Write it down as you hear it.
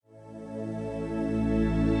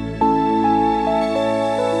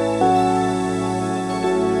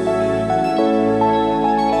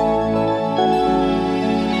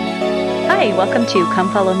welcome to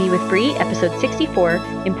Come Follow Me with Bree, episode 64,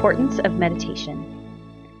 Importance of Meditation.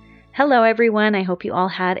 Hello, everyone. I hope you all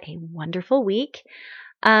had a wonderful week.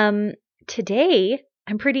 Today,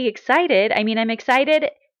 I'm pretty excited. I'm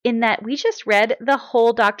excited in that we just read the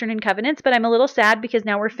whole Doctrine and Covenants, but I'm a little sad because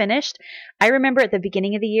now we're finished. I remember at the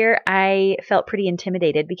beginning of the year, I felt pretty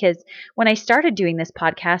intimidated because when I started doing this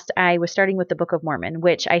podcast, I was starting with the Book of Mormon,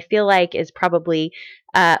 which I feel like is probably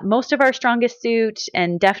most of our strongest suit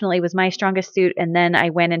and definitely was my strongest suit. And then I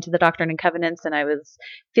went into the Doctrine and Covenants and I was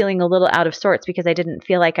feeling a little out of sorts because I didn't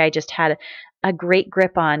feel like I just had a great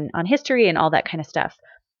grip on history and all that kind of stuff.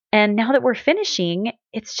 And now that we're finishing,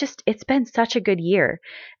 it's been such a good year.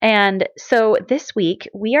 And so this week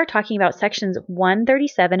we are talking about sections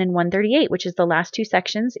 137 and 138, which is the last two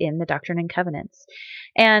sections in the Doctrine and Covenants.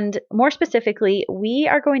 And more specifically, we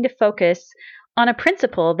are going to focus on a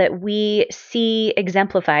principle that we see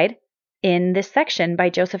exemplified in this section by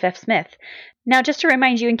Joseph F. Smith. Now, just to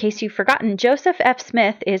remind you, in case you've forgotten, Joseph F.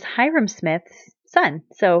 Smith is Hyrum Smith's son.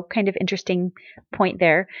 So kind of interesting point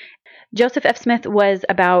there. Joseph F. Smith was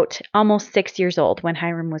about almost 6 years old when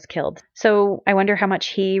Hyrum was killed. So I wonder how much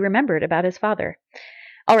he remembered about his father.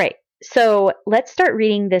 All right, so let's start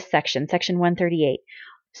reading this section 138,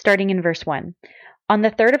 starting in verse 1. On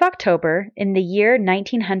the 3rd of October, in the year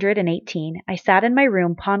 1918, I sat in my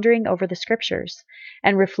room pondering over the scriptures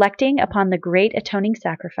and reflecting upon the great atoning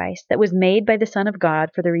sacrifice that was made by the Son of God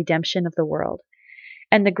for the redemption of the world,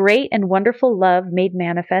 and the great and wonderful love made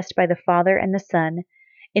manifest by the Father and the Son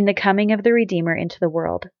in the coming of the Redeemer into the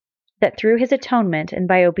world, that through his atonement and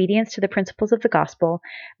by obedience to the principles of the gospel,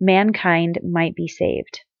 mankind might be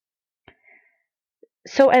saved.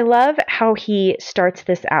 So I love how he starts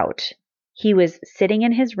this out. He was sitting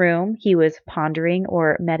in his room, he was pondering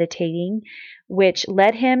or meditating, which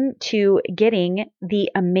led him to getting the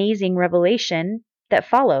amazing revelation that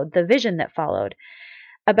followed, the vision that followed,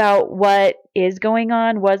 about what was going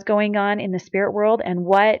on in the spirit world and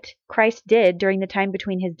what Christ did during the time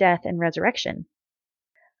between his death and resurrection.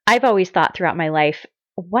 I've always thought throughout my life,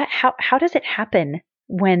 how does it happen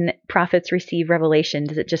when prophets receive revelation?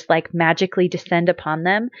 Does it just like magically descend upon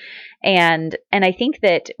them? And I think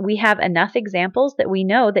that we have enough examples that we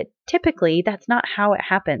know that typically that's not how it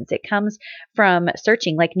happens. It comes from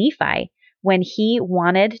searching, like Nephi. When he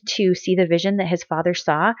wanted to see the vision that his father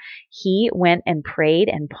saw, he went and prayed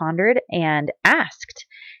and pondered and asked.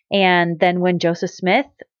 And then when Joseph Smith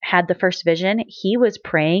had the first vision, he was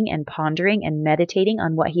praying and pondering and meditating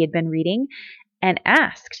on what he had been reading and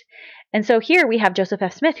asked. And so here we have Joseph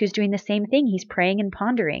F. Smith who's doing the same thing. He's praying and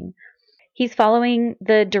pondering. He's following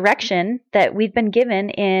the direction that we've been given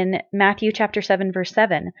in Matthew chapter 7, verse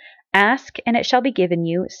 7. Ask, and it shall be given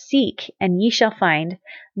you. Seek, and ye shall find.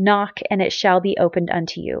 Knock, and it shall be opened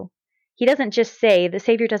unto you. The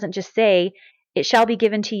Savior doesn't just say, it shall be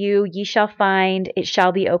given to you, ye shall find, it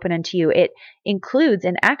shall be open unto you. It includes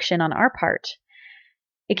an action on our part.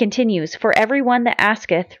 It continues, for every one that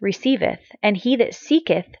asketh receiveth, and he that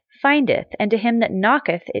seeketh findeth, and to him that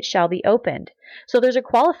knocketh it shall be opened. So there's a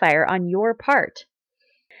qualifier on your part.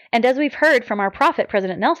 And as we've heard from our prophet,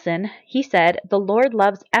 President Nelson, he said, the Lord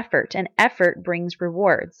loves effort, and effort brings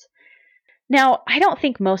rewards. Now, I don't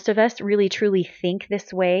think most of us really truly think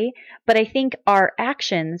this way, but I think our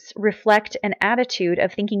actions reflect an attitude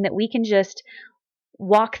of thinking that we can just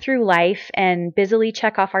walk through life and busily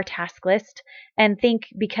check off our task list and think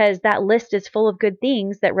because that list is full of good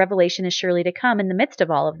things that revelation is surely to come in the midst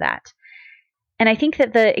of all of that. And I think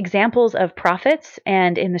that the examples of prophets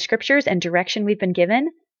and in the scriptures and direction we've been given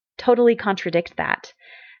totally contradict that.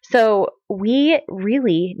 So we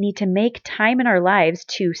really need to make time in our lives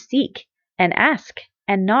to seek and ask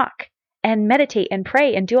and knock and meditate and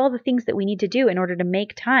pray and do all the things that we need to do in order to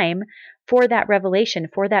make time for that revelation,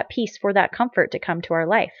 for that peace, for that comfort to come to our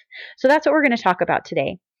life. So that's what we're going to talk about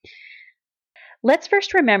today. Let's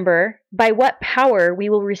first remember by what power we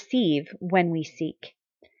will receive when we seek.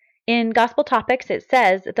 In Gospel Topics, it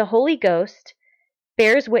says that the Holy Ghost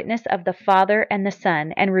bears witness of the Father and the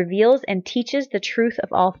Son and reveals and teaches the truth of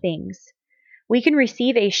all things. We can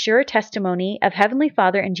receive a sure testimony of Heavenly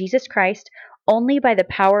Father and Jesus Christ only by the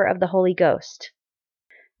power of the Holy Ghost.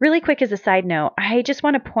 Really quick as a side note, I just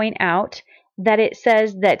want to point out that it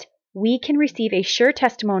says that we can receive a sure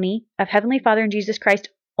testimony of Heavenly Father and Jesus Christ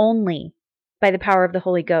only by the power of the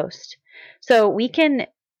Holy Ghost. So we can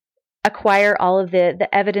acquire all of the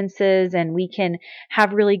evidences and we can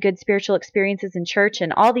have really good spiritual experiences in church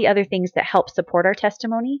and all the other things that help support our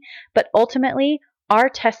testimony. But ultimately, our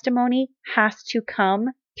testimony has to come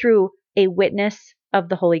through a witness of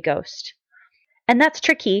the Holy Ghost. And that's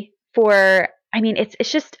tricky for I mean, it's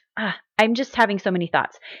just, I'm just having so many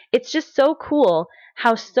thoughts. It's just so cool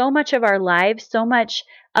how so much of our lives, so much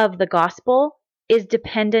of the gospel is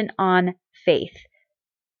dependent on faith.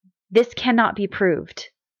 This cannot be proved.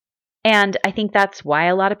 And I think that's why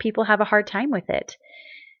a lot of people have a hard time with it.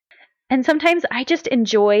 And sometimes I just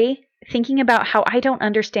enjoy thinking about how I don't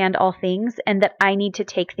understand all things and that I need to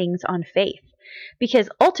take things on faith. Because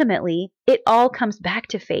ultimately, it all comes back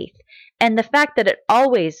to faith. And the fact that it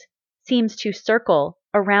always seems to circle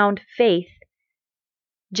around faith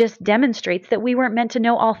just demonstrates that we weren't meant to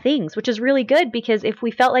know all things, which is really good, because if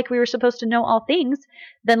we felt like we were supposed to know all things,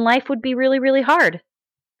 then life would be really, really hard.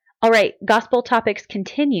 All right, Gospel Topics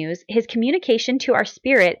continues. His communication to our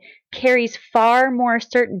spirit carries far more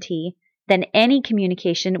certainty than any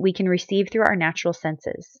communication we can receive through our natural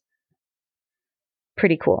senses.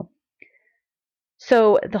 Pretty cool.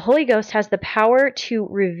 So the Holy Ghost has the power to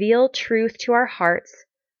reveal truth to our hearts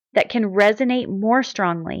that can resonate more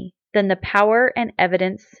strongly than the power and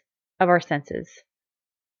evidence of our senses.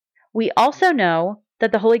 We also know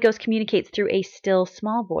that the Holy Ghost communicates through a still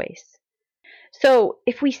small voice. So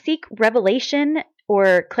if we seek revelation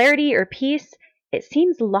or clarity or peace, it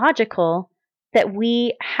seems logical that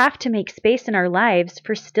we have to make space in our lives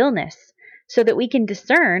for stillness so that we can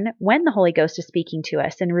discern when the Holy Ghost is speaking to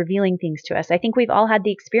us and revealing things to us. I think we've all had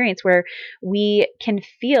the experience where we can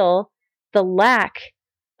feel the lack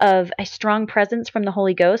of a strong presence from the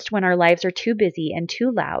Holy Ghost when our lives are too busy and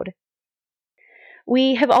too loud.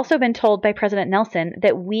 We have also been told by President Nelson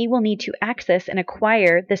that we will need to access and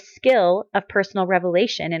acquire the skill of personal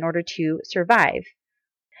revelation in order to survive.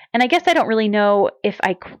 And I guess I don't really know if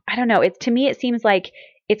I don't know. To me, it seems like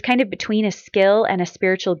it's kind of between a skill and a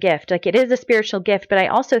spiritual gift. Like, it is a spiritual gift, but I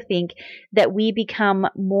also think that we become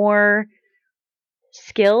more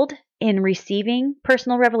skilled in receiving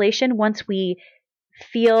personal revelation once we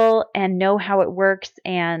feel and know how it works,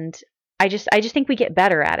 and I just think we get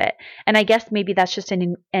better at it. And I guess maybe that's just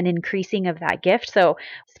an increasing of that gift. So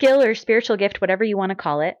skill or spiritual gift, whatever you want to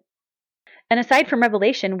call it. And aside from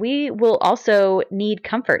revelation, we will also need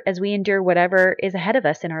comfort as we endure whatever is ahead of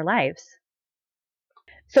us in our lives.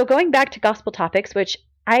 So going back to Gospel Topics, which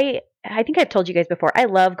I think I've told you guys before, I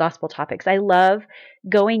love Gospel Topics. I love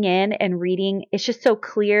going in and reading. It's just so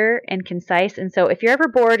clear and concise. And so if you're ever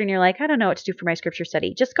bored and you're like, I don't know what to do for my scripture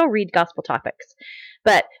study, just go read Gospel Topics.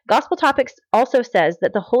 But Gospel Topics also says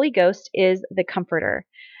that the Holy Ghost is the comforter.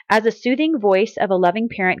 As a soothing voice of a loving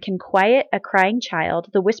parent can quiet a crying child,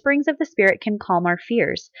 the whisperings of the Spirit can calm our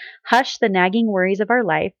fears, hush the nagging worries of our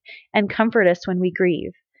life, and comfort us when we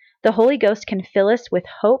grieve. The Holy Ghost can fill us with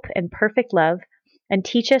hope and perfect love and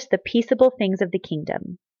teach us the peaceable things of the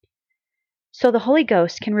kingdom. So the Holy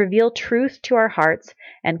Ghost can reveal truth to our hearts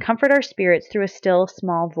and comfort our spirits through a still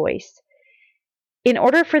small voice. In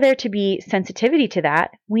order for there to be sensitivity to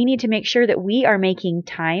that, we need to make sure that we are making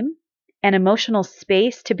time and emotional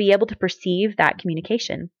space to be able to perceive that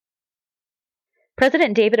communication.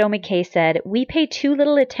 President David O. McKay said, "We pay too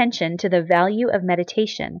little attention to the value of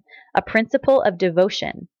meditation, a principle of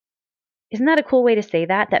devotion." Isn't that a cool way to say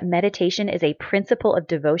that? That meditation is a principle of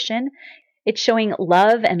devotion. It's showing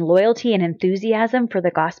love and loyalty and enthusiasm for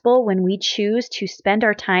the gospel when we choose to spend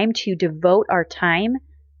our time, to devote our time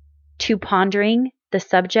to pondering the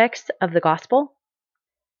subjects of the gospel.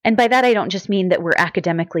 And by that, I don't just mean that we're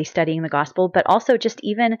academically studying the gospel, but also just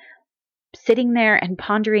even sitting there and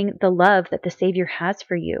pondering the love that the Savior has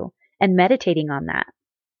for you and meditating on that.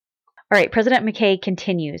 All right, President McKay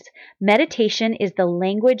continues, meditation is the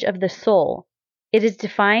language of the soul. It is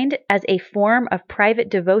defined as a form of private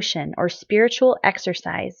devotion or spiritual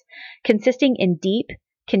exercise, consisting in deep,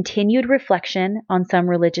 continued reflection on some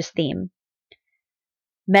religious theme.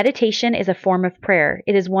 Meditation is a form of prayer.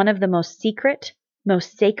 It is one of the most secret,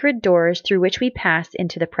 most sacred doors through which we pass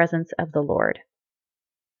into the presence of the Lord.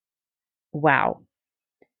 Wow.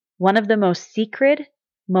 One of the most secret,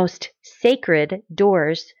 most sacred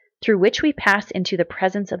doors through which we pass into the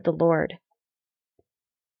presence of the Lord.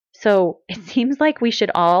 So it seems like we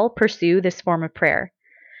should all pursue this form of prayer.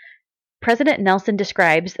 President Nelson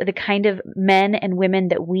describes the kind of men and women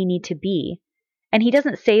that we need to be. And he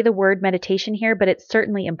doesn't say the word meditation here, but it's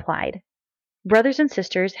certainly implied. Brothers and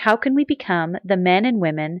sisters, how can we become the men and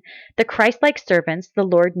women, the Christ-like servants the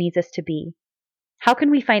Lord needs us to be? How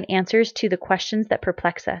can we find answers to the questions that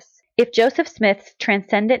perplex us? If Joseph Smith's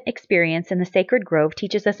transcendent experience in the sacred grove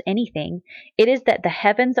teaches us anything, it is that the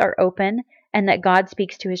heavens are open and that God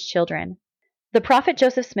speaks to his children. The prophet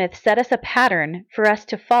Joseph Smith set us a pattern for us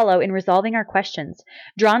to follow in resolving our questions,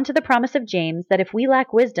 drawn to the promise of James that if we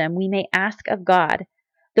lack wisdom, we may ask of God,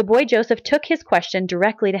 The boy Joseph took his question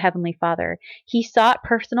directly to Heavenly Father. He sought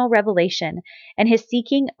personal revelation, and his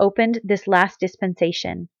seeking opened this last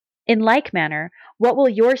dispensation. In like manner, what will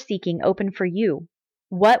your seeking open for you?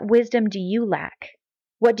 What wisdom do you lack?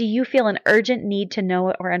 What do you feel an urgent need to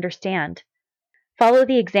know or understand? Follow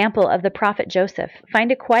the example of the prophet Joseph.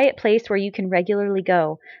 Find a quiet place where you can regularly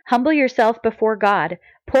go. Humble yourself before God.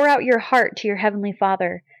 Pour out your heart to your Heavenly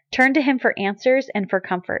Father. Turn to Him for answers and for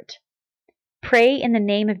comfort. Pray in the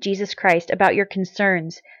name of Jesus Christ about your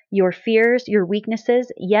concerns, your fears, your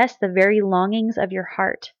weaknesses, yes, the very longings of your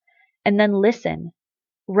heart. And then listen.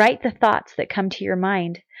 Write the thoughts that come to your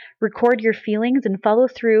mind. Record your feelings and follow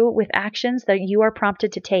through with actions that you are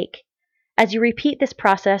prompted to take. As you repeat this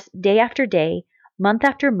process day after day, month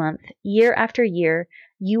after month, year after year,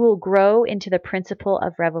 you will grow into the principle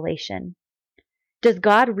of revelation. Does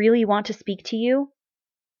God really want to speak to you?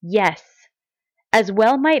 Yes. As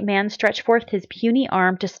well might man stretch forth his puny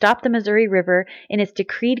arm to stop the Missouri River in its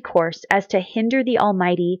decreed course as to hinder the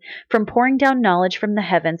Almighty from pouring down knowledge from the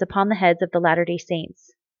heavens upon the heads of the Latter-day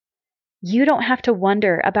Saints. You don't have to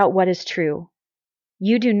wonder about what is true.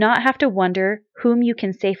 You do not have to wonder whom you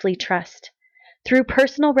can safely trust. Through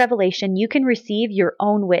personal revelation, you can receive your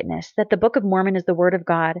own witness that the Book of Mormon is the Word of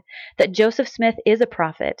God, that Joseph Smith is a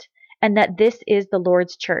prophet, and that this is the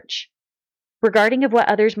Lord's church. Regarding of what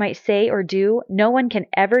others might say or do, no one can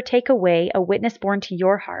ever take away a witness born to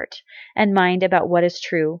your heart and mind about what is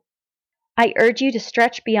true. I urge you to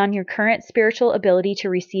stretch beyond your current spiritual ability to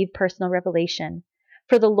receive personal revelation.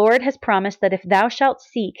 For the Lord has promised that if thou shalt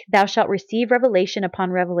seek, thou shalt receive revelation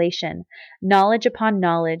upon revelation, knowledge upon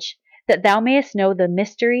knowledge, that thou mayest know the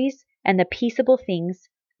mysteries and the peaceable things,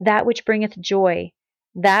 that which bringeth joy,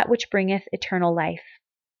 that which bringeth eternal life.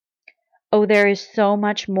 Oh, there is so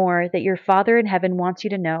much more that your Father in heaven wants you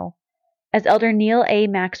to know. As Elder Neil A.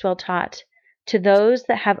 Maxwell taught, to those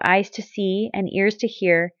that have eyes to see and ears to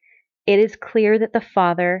hear, it is clear that the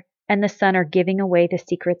Father and the Son are giving away the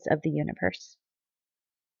secrets of the universe.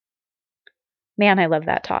 Man, I love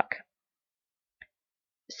that talk.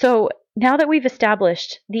 So now that we've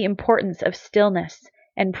established the importance of stillness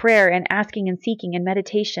and prayer and asking and seeking and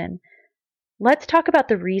meditation, let's talk about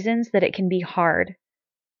the reasons that it can be hard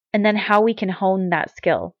and then how we can hone that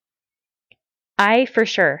skill. I, for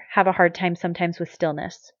sure, have a hard time sometimes with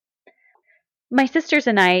stillness. My sisters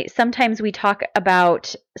and I, sometimes we talk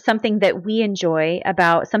about something that we enjoy,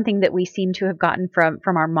 about something that we seem to have gotten from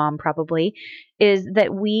our mom probably, is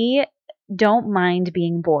that we don't mind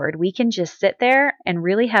being bored. We can just sit there and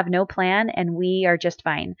really have no plan, and we are just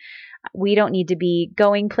fine. We don't need to be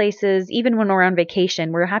going places. Even when we're on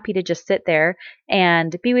vacation, we're happy to just sit there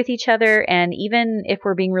and be with each other. And even if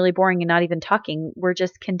we're being really boring and not even talking, we're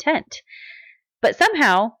just content. But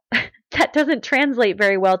somehow that doesn't translate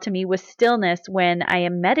very well to me with stillness when I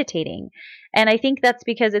am meditating. And I think that's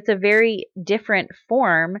because it's a very different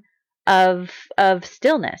form of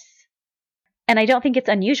stillness. And I don't think it's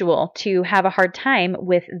unusual to have a hard time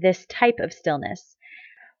with this type of stillness.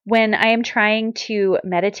 When I am trying to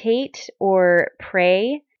meditate or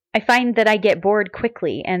pray, I find that I get bored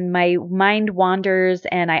quickly and my mind wanders,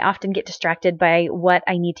 and I often get distracted by what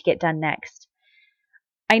I need to get done next.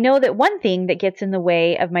 I know that one thing that gets in the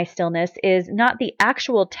way of my stillness is not the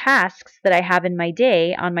actual tasks that I have in my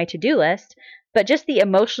day on my to-do list, but just the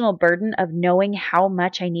emotional burden of knowing how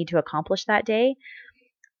much I need to accomplish that day.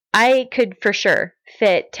 I could for sure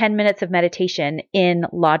fit 10 minutes of meditation in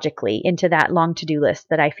logically into that long to-do list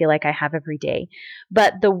that I feel like I have every day.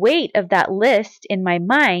 But the weight of that list in my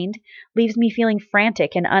mind leaves me feeling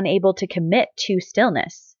frantic and unable to commit to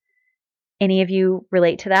stillness. Any of you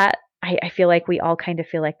relate to that? I feel like we all kind of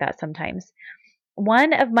feel like that sometimes.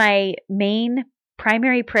 One of my main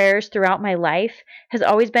primary prayers throughout my life has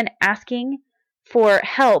always been asking for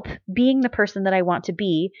help being the person that I want to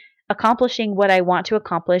be, accomplishing what I want to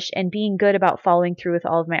accomplish, and being good about following through with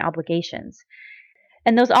all of my obligations.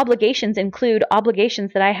 And those obligations include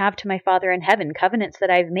obligations that I have to my Father in heaven, covenants that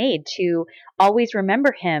I've made to always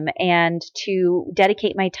remember Him and to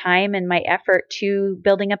dedicate my time and my effort to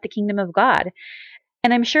building up the kingdom of God.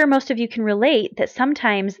 And I'm sure most of you can relate that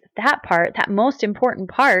sometimes that part, that most important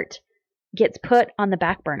part, gets put on the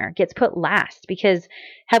back burner, gets put last, because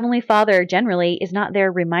Heavenly Father generally is not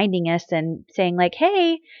there reminding us and saying like,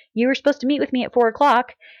 hey, you were supposed to meet with me at 4:00,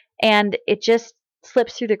 and it just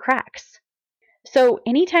slips through the cracks. So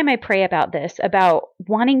anytime I pray about this, about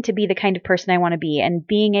wanting to be the kind of person I want to be and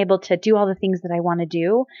being able to do all the things that I want to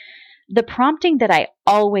do, the prompting that I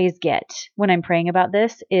always get when I'm praying about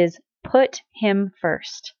this is put Him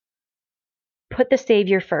first. Put the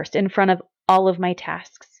Savior first in front of all of my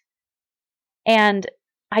tasks. And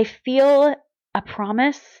I feel a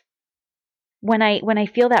promise when I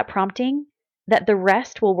feel that prompting that the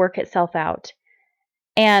rest will work itself out.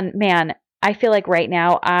 And man, I feel like right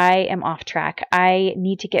now I am off track. I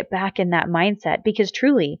need to get back in that mindset because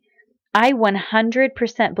truly, I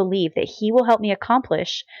 100% believe that He will help me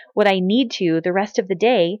accomplish what I need to the rest of the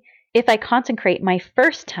day if I consecrate my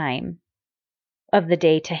first time of the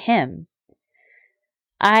day to Him.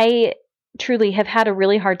 I truly have had a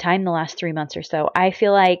really hard time the last 3 months or so. I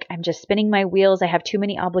feel like I'm just spinning my wheels. I have too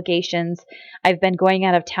many obligations. I've been going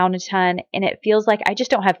out of town a ton, and it feels like I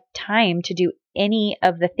just don't have time to do any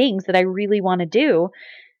of the things that I really want to do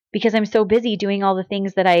because I'm so busy doing all the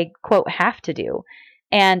things that I, quote, have to do.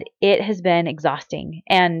 And it has been exhausting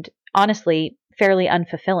and honestly fairly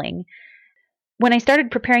unfulfilling. When I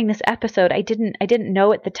started preparing this episode, I didn't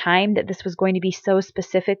know at the time that this was going to be so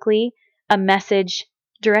specifically a message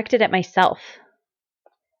directed at myself.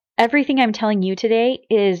 Everything I'm telling you today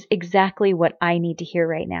is exactly what I need to hear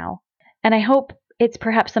right now. And I hope it's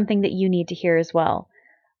perhaps something that you need to hear as well.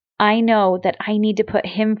 I know that I need to put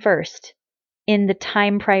Him first in the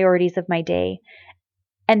time priorities of my day.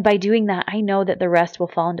 And by doing that, I know that the rest will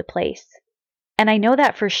fall into place. And I know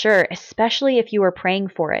that for sure, especially if you are praying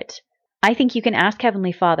for it. I think you can ask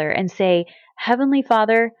Heavenly Father and say, Heavenly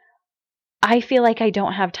Father, I feel like I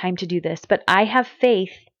don't have time to do this, but I have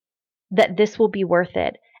faith that this will be worth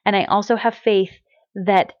it. And I also have faith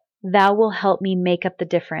that Thou will help me make up the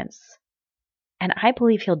difference. And I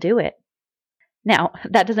believe He'll do it. Now,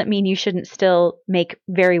 that doesn't mean you shouldn't still make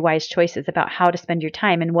very wise choices about how to spend your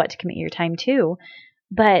time and what to commit your time to.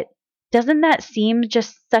 But doesn't that seem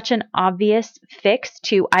just such an obvious fix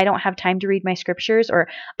to I don't have time to read my scriptures or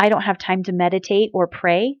I don't have time to meditate or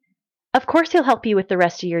pray? Of course He'll help you with the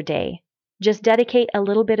rest of your day. Just dedicate a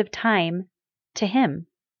little bit of time to Him.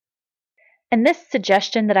 And this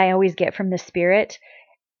suggestion that I always get from the Spirit,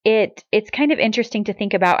 it's kind of interesting to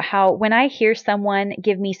think about how when I hear someone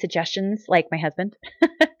give me suggestions, like my husband,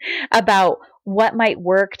 about what might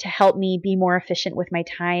work to help me be more efficient with my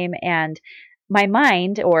time and my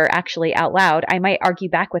mind, or actually out loud, I might argue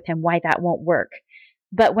back with him why that won't work.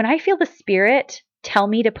 But when I feel the Spirit tell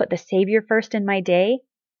me to put the Savior first in my day,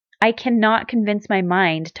 I cannot convince my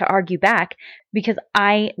mind to argue back because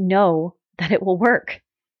I know that it will work.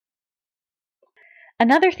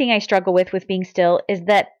 Another thing I struggle with being still is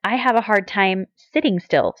that I have a hard time sitting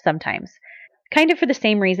still sometimes. Kind of for the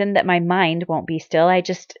same reason that my mind won't be still. I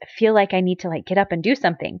just feel like I need to get up and do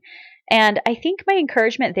something. And I think my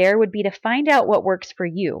encouragement there would be to find out what works for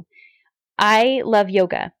you. I love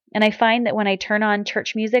yoga, and I find that when I turn on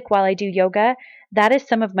church music while I do yoga, that is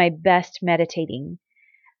some of my best meditating.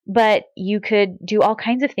 But you could do all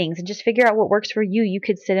kinds of things and just figure out what works for you. You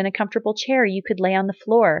could sit in a comfortable chair. You could lay on the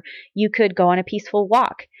floor. You could go on a peaceful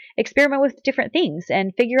walk. Experiment with different things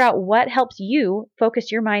and figure out what helps you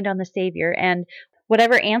focus your mind on the Savior and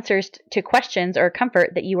whatever answers to questions or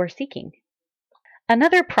comfort that you are seeking.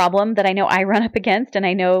 Another problem that I know I run up against, and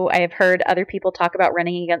I know I have heard other people talk about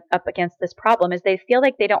running up against this problem, is they feel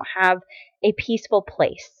like they don't have a peaceful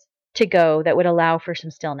place to go that would allow for some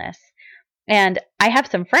stillness. And I have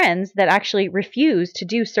some friends that actually refuse to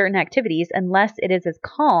do certain activities unless it is as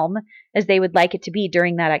calm as they would like it to be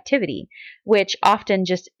during that activity, which often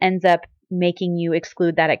just ends up making you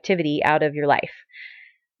exclude that activity out of your life.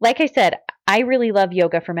 Like I said, I really love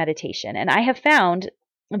yoga for meditation, and I have found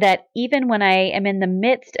that even when I am in the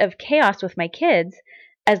midst of chaos with my kids,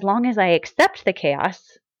 as long as I accept the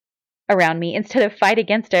chaos around me instead of fight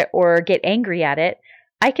against it or get angry at it,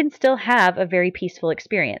 I can still have a very peaceful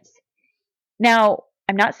experience. Now,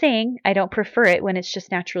 I'm not saying I don't prefer it when it's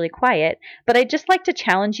just naturally quiet, but I'd just like to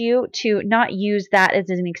challenge you to not use that as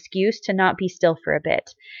an excuse to not be still for a bit.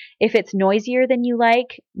 If it's noisier than you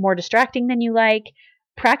like, more distracting than you like,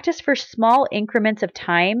 practice for small increments of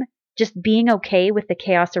time, just being okay with the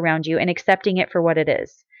chaos around you and accepting it for what it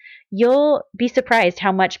is. You'll be surprised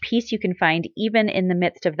how much peace you can find even in the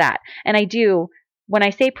midst of that. And when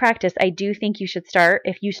I say practice, I do think you should start,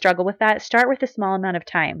 if you struggle with that, start with a small amount of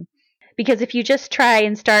time. Because if you just try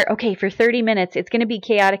and start, okay, for 30 minutes, it's going to be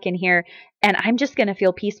chaotic in here, and I'm just going to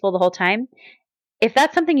feel peaceful the whole time. If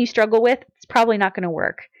that's something you struggle with, it's probably not going to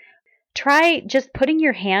work. Try just putting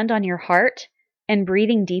your hand on your heart and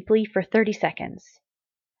breathing deeply for 30 seconds.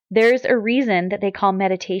 There's a reason that they call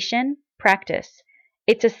meditation practice.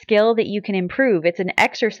 It's a skill that you can improve. It's an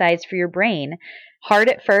exercise for your brain. Hard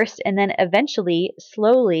at first, and then eventually,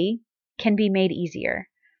 slowly, can be made easier.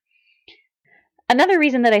 Another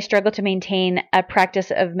reason that I struggle to maintain a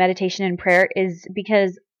practice of meditation and prayer is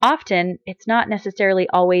because often it's not necessarily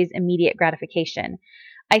always immediate gratification.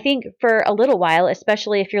 I think for a little while,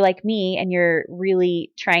 especially if you're like me and you're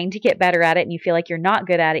really trying to get better at it and you feel like you're not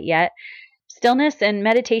good at it yet, stillness and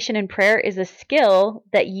meditation and prayer is a skill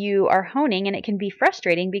that you are honing, and it can be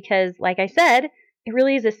frustrating because, like I said, it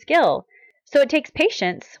really is a skill. So it takes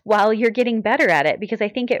patience while you're getting better at it, because I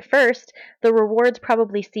think at first the rewards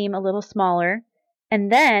probably seem a little smaller. And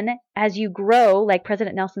then as you grow, like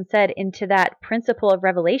President Nelson said, into that principle of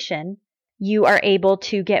revelation, you are able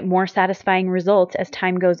to get more satisfying results as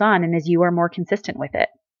time goes on and as you are more consistent with it.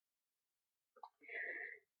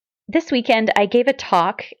 This weekend, I gave a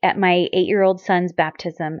talk at my 8-year-old son's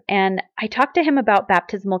baptism, and I talked to him about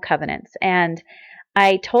baptismal covenants. And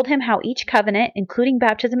I told him how each covenant, including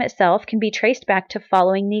baptism itself, can be traced back to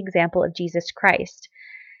following the example of Jesus Christ.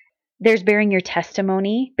 There's bearing your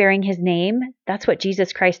testimony, bearing his name. That's what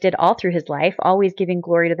Jesus Christ did all through his life, always giving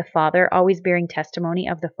glory to the Father, always bearing testimony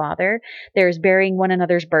of the Father. There's bearing one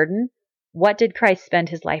another's burden. What did Christ spend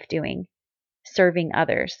his life doing? Serving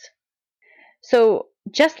others. So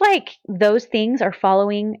just like those things are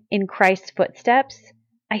following in Christ's footsteps,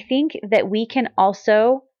 I think that we can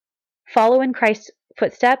also follow in Christ's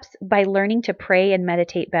footsteps by learning to pray and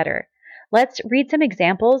meditate better. Let's read some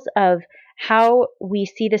examples of how we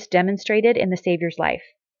see this demonstrated in the Savior's life.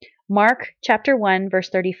 Mark chapter 1, verse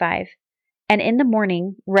 35. And in the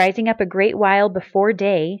morning, rising up a great while before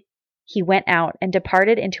day, he went out and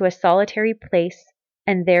departed into a solitary place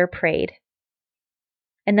and there prayed.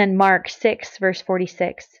 And then Mark 6, verse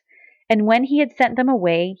 46. And when he had sent them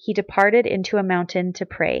away, he departed into a mountain to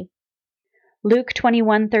pray. Luke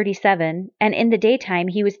 21:37. And in the daytime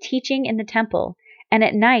he was teaching in the temple, and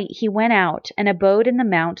at night he went out and abode in the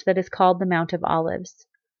mount that is called the Mount of Olives.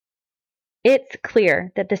 It's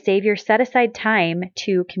clear that the Savior set aside time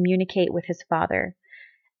to communicate with his Father.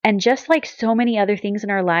 And just like so many other things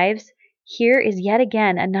in our lives, here is yet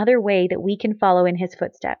again another way that we can follow in his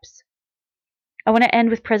footsteps. I want to end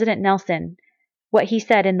with President Nelson, what he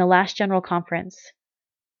said in the last General Conference.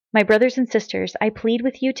 My brothers and sisters, I plead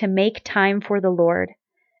with you to make time for the Lord.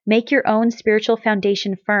 Make your own spiritual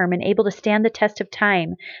foundation firm and able to stand the test of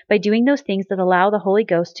time by doing those things that allow the Holy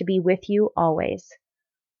Ghost to be with you always.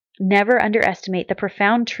 Never underestimate the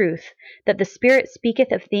profound truth that the Spirit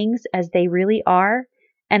speaketh of things as they really are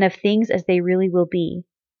and of things as they really will be.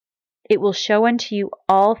 It will show unto you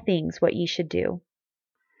all things what ye should do.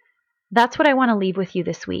 That's what I want to leave with you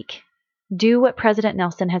this week. Do what President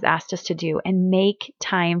Nelson has asked us to do and make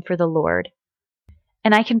time for the Lord.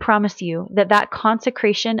 And I can promise you that that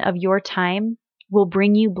consecration of your time will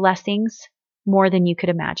bring you blessings more than you could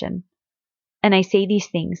imagine. And I say these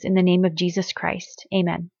things in the name of Jesus Christ.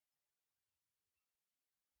 Amen.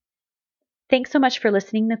 Thanks so much for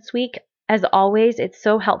listening this week. As always, it's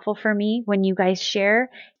so helpful for me when you guys share.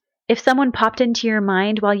 If someone popped into your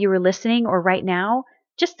mind while you were listening or right now,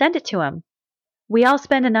 just send it to them. We all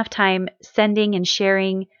spend enough time sending and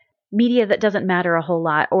sharing media that doesn't matter a whole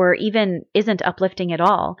lot or even isn't uplifting at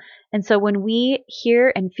all. And so when we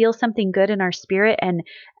hear and feel something good in our spirit and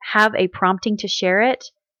have a prompting to share it,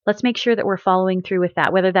 let's make sure that we're following through with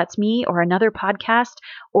that, whether that's me or another podcast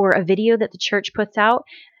or a video that the church puts out.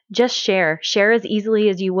 Just share. Share as easily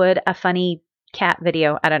as you would a funny cat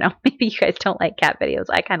video. I don't know. Maybe you guys don't like cat videos.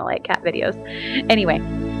 I kind of like cat videos. Anyway,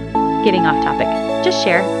 getting off topic. Just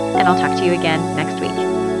share, and I'll talk to you again next week.